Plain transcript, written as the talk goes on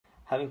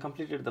having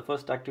completed the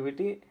first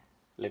activity,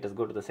 let us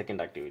go to the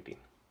second activity.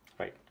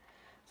 Right,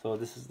 so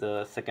this is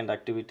the second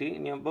activity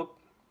in your book.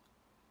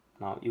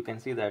 Now you can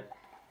see that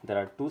there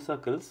are two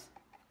circles,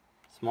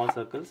 small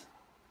circles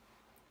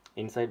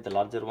inside the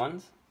larger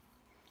ones.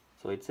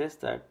 So it says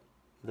that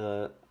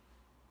the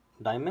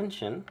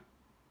dimension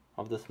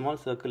of the small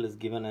circle is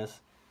given as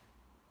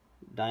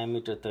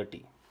diameter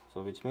 30.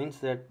 So which means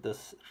that the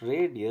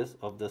radius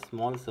of the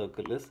small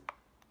circle is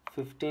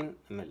 15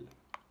 mil.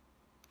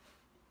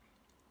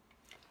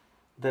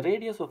 The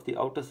radius of the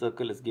outer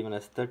circle is given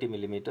as 30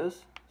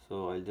 millimeters.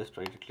 So I'll just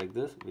write it like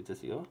this, which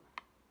is your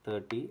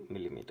 30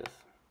 millimeters.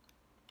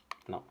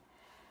 Now,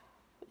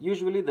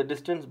 usually the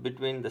distance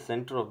between the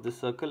center of this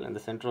circle and the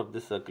center of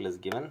this circle is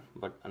given,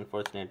 but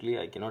unfortunately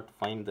I cannot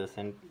find the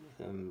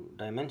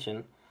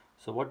dimension.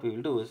 So what we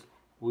will do is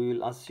we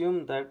will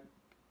assume that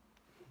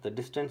the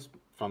distance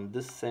from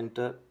this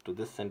center to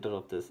this center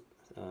of this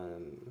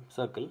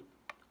circle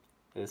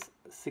is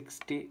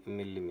 60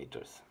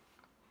 millimeters.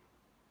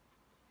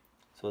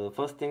 So the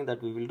first thing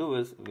that we will do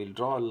is we will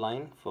draw a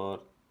line for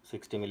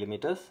 60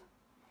 millimeters,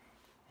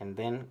 and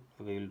then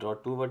we will draw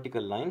two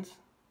vertical lines,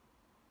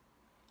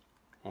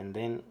 and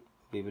then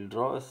we will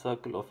draw a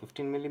circle of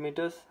 15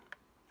 millimeters,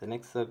 the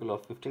next circle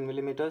of 15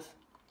 millimeters,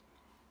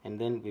 and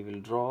then we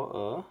will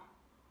draw a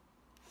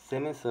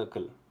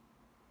semicircle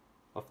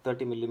of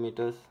 30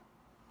 millimeters,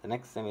 the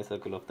next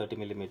semicircle of 30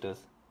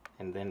 millimeters,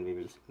 and then we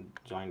will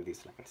join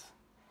these lines.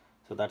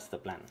 So that's the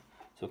plan.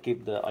 So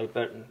keep the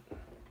iPad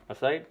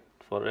aside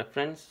for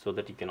reference so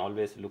that you can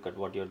always look at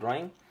what you're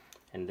drawing,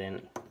 and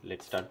then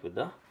let's start with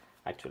the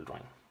actual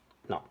drawing.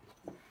 Now,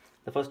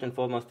 the first and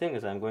foremost thing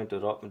is I'm going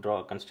to draw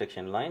a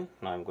construction line.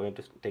 Now I'm going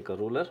to take a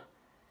ruler,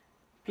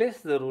 place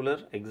the ruler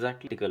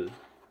exactly,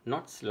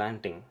 not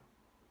slanting.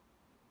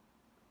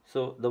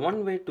 So the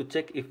one way to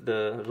check if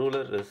the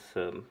ruler is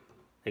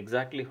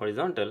exactly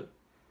horizontal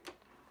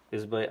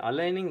is by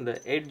aligning the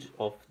edge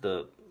of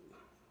the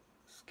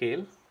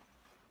scale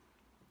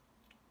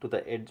to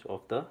the edge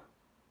of the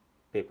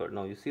paper.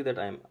 Now you see that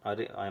I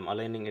am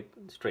aligning it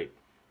straight.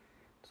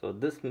 So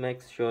this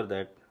makes sure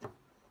that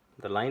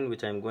the line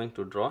which I am going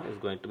to draw is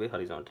going to be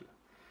horizontal.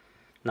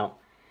 Now,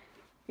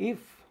 if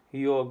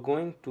you are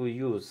going to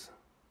use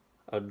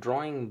a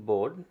drawing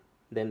board,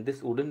 then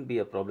this wouldn't be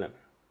a problem,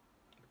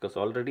 because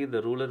already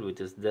the ruler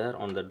which is there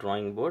on the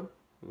drawing board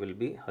will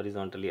be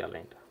horizontally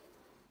aligned.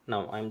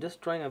 Now I am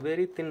just drawing a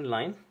very thin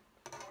line.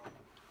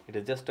 It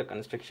is just a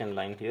construction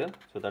line here,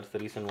 so that's the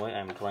reason why I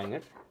am drawing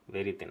it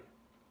very thin.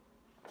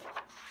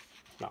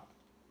 Now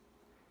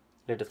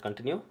let us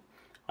continue.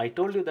 I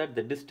told you that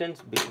the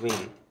distance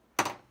between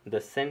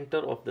the center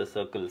of the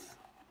circles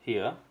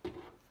here,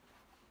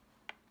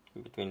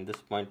 between this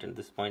point and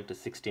this point, is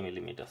 60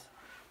 millimeters.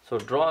 So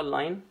draw a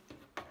line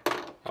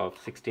of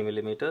 60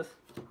 millimeters.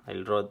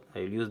 I'll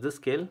use this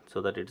scale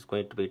so that it is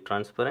going to be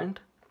transparent.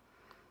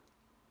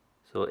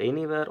 So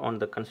anywhere on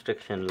the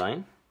construction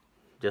line,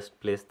 just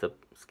place the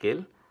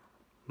scale,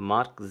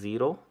 mark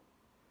 0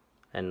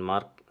 and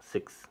mark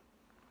 6,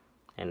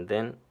 and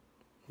then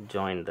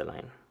join the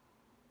line.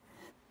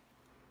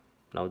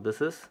 Now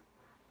this is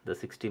the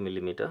 60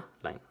 millimeter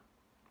line.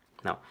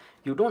 Now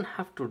you don't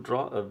have to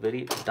draw a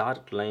very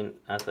dark line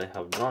as I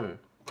have drawn,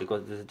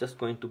 because this is just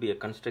going to be a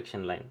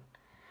construction line,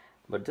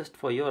 but just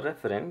for your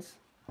reference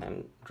I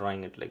am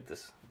drawing it like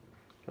this,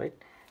 right?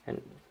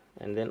 And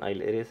then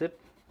I'll erase it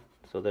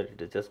so that it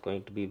is just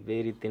going to be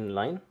very thin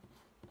line.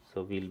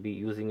 So we'll be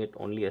using it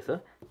only as a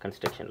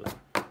construction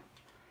line,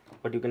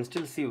 but you can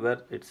still see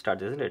where it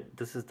starts, isn't it?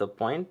 This is the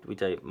point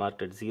which I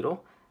marked at 0,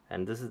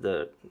 and this is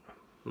the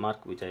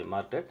mark which I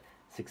marked at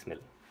 6 mil.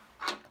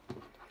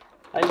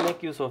 I'll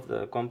make use of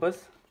the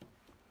compass.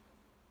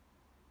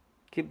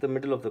 Keep the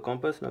middle of the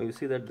compass. Now you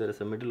see that there is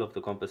a middle of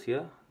the compass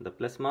here, the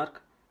plus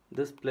mark.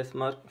 This plus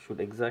mark should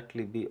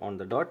exactly be on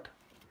the dot.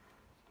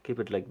 Keep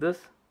it like this,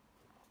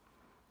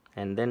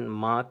 and then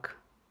mark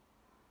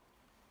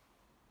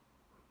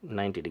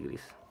 90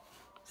 degrees.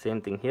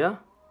 Same thing here,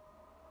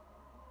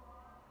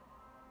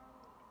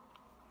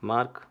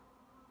 mark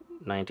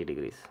 90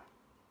 degrees.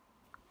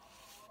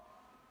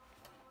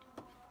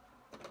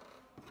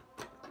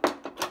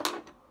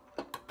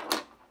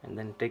 And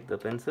then take the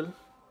pencil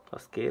or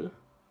scale,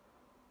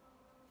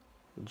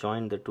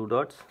 join the two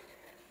dots.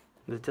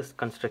 This is just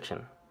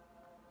construction.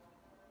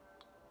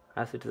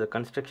 As it is a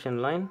construction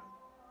line,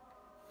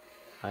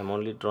 I am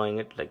only drawing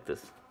it like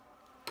this.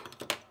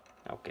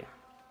 Okay,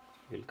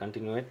 we'll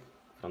continue it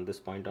from this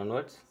point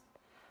onwards.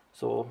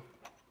 So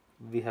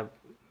we have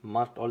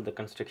marked all the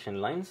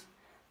construction lines.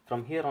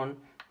 From here on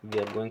we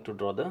are going to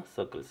draw the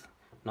circles.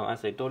 Now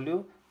as I told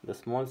you, the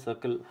small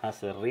circle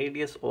has a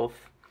radius of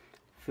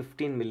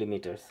 15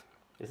 millimeters,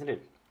 isn't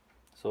it?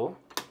 So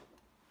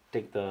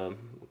take the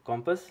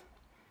compass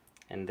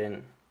and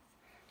then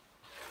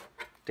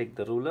take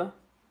the ruler,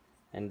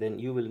 and then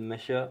you will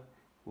measure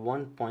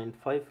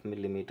 1.5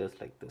 millimeters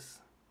like this.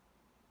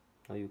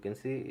 Now you can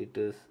see it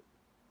is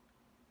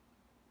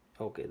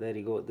okay. There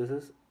you go. This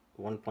is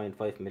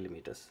 1.5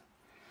 millimeters.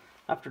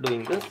 After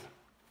doing this,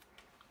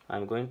 I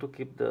am going to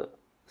keep the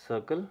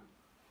circle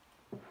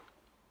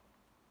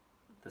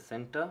the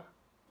center,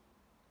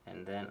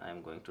 and then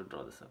I'm going to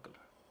draw the circle.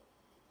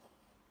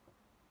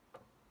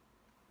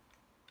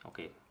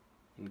 Okay,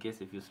 in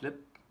case if you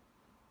slip,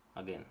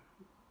 again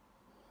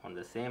on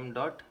the same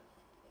dot,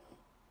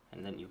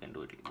 and then you can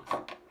do it like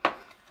this.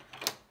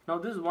 Now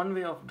this is one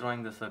way of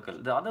drawing the circle.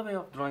 The other way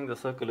of drawing the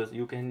circle is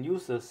you can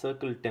use a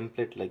circle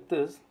template like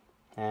this,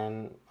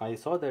 and I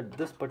saw that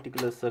this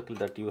particular circle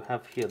that you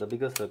have here, the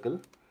bigger circle,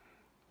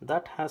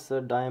 that has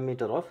a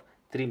diameter of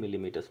 3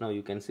 millimeters. Now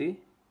you can see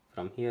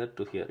from here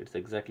to here it's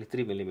exactly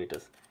 3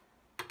 millimeters.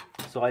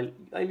 So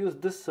I'll use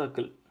this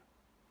circle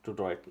to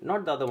draw it,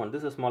 not the other one.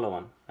 This is a smaller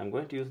one. I'm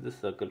going to use this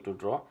circle to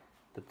draw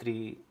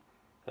the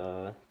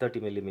 30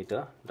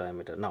 millimeter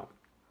diameter. Now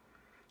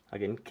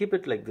again, keep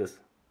it like this.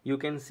 You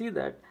can see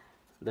that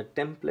the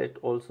template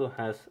also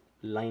has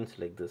lines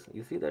like this.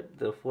 You see that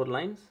the 4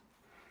 lines?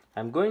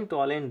 I'm going to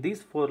align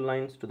these 4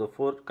 lines to the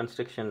 4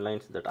 construction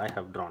lines that I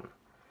have drawn.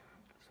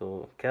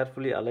 So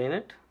carefully align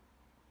it.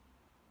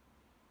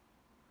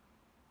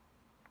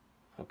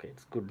 Okay,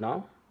 it's good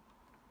now.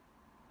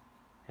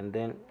 And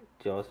then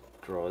just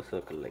draw a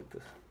circle like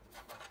this.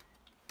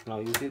 Now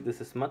you see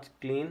this is much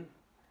clean,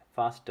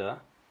 faster.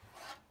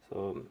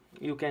 So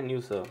you can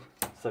use a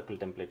circle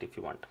template if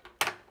you want.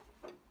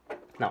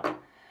 Now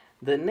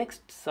the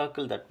next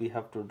circle that we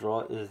have to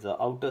draw is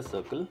the outer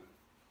circle,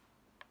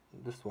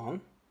 this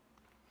one,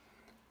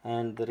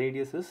 and the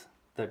radius is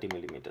 30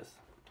 millimeters.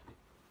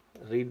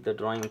 Read the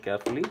drawing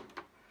carefully.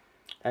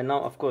 And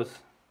now of course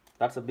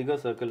that's a bigger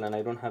circle, and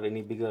I don't have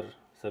any bigger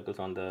circles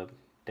on the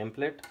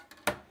template,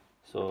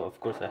 so of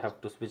course I have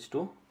to switch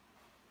to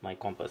my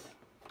compass.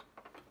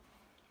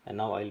 And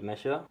now I'll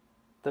measure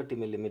 30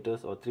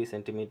 millimeters or 3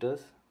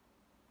 centimeters.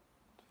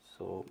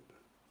 So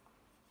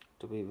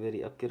to be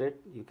very accurate,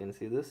 you can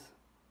see this.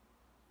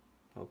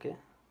 Okay,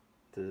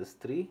 this is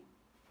 3.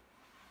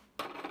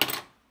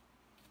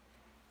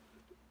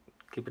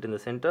 Keep it in the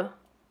center.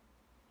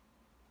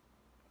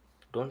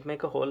 Don't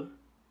make a hole,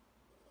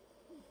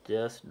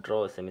 just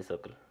draw a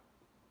semicircle.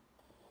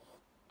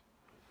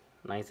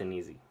 Nice and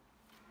easy.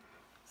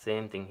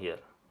 Same thing here.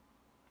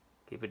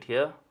 Keep it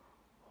here,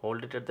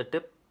 hold it at the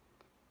tip,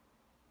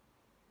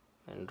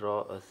 and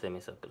draw a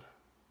semicircle.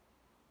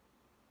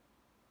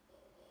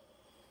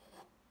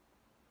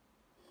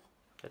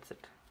 That's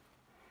it.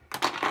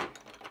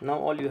 Now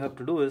all you have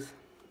to do is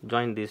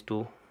join these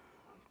 2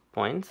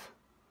 points.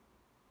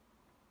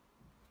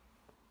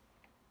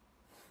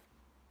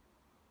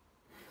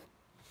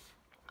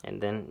 And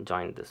then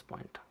join this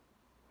point.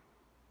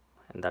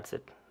 And that's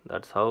it.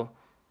 That's how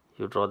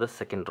you draw the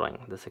second drawing.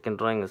 The second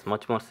drawing is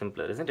much more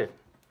simpler, isn't it?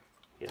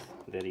 Yes,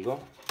 there you go.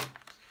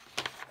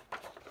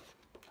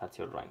 That's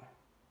your drawing.